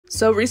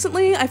So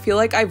recently, I feel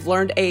like I've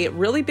learned a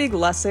really big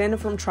lesson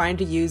from trying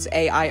to use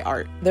AI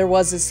art. There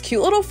was this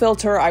cute little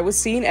filter I was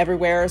seeing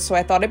everywhere, so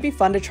I thought it'd be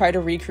fun to try to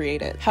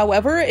recreate it.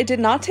 However, it did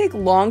not take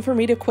long for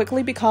me to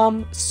quickly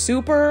become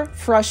super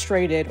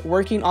frustrated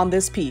working on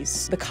this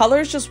piece. The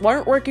colors just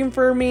weren't working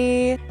for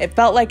me. It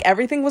felt like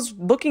everything was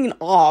looking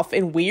off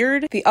and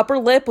weird. The upper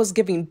lip was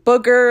giving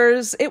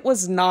boogers. It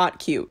was not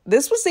cute.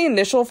 This was the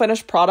initial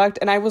finished product,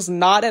 and I was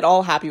not at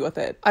all happy with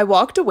it. I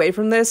walked away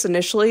from this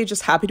initially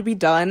just happy to be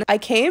done. I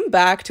came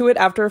back to it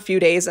after a few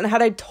days and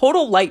had a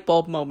total light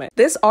bulb moment.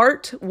 This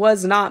art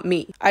was not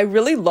me. I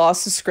really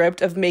lost the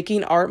script of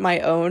making art my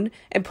own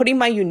and putting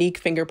my unique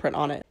fingerprint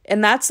on it.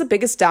 And that's the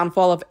biggest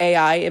downfall of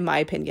AI in my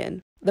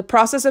opinion. The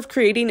process of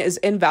creating is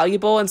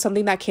invaluable and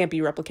something that can't be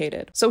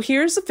replicated. So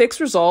here's the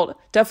fixed result.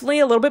 Definitely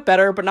a little bit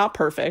better, but not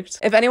perfect.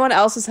 If anyone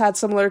else has had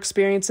similar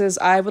experiences,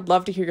 I would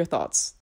love to hear your thoughts.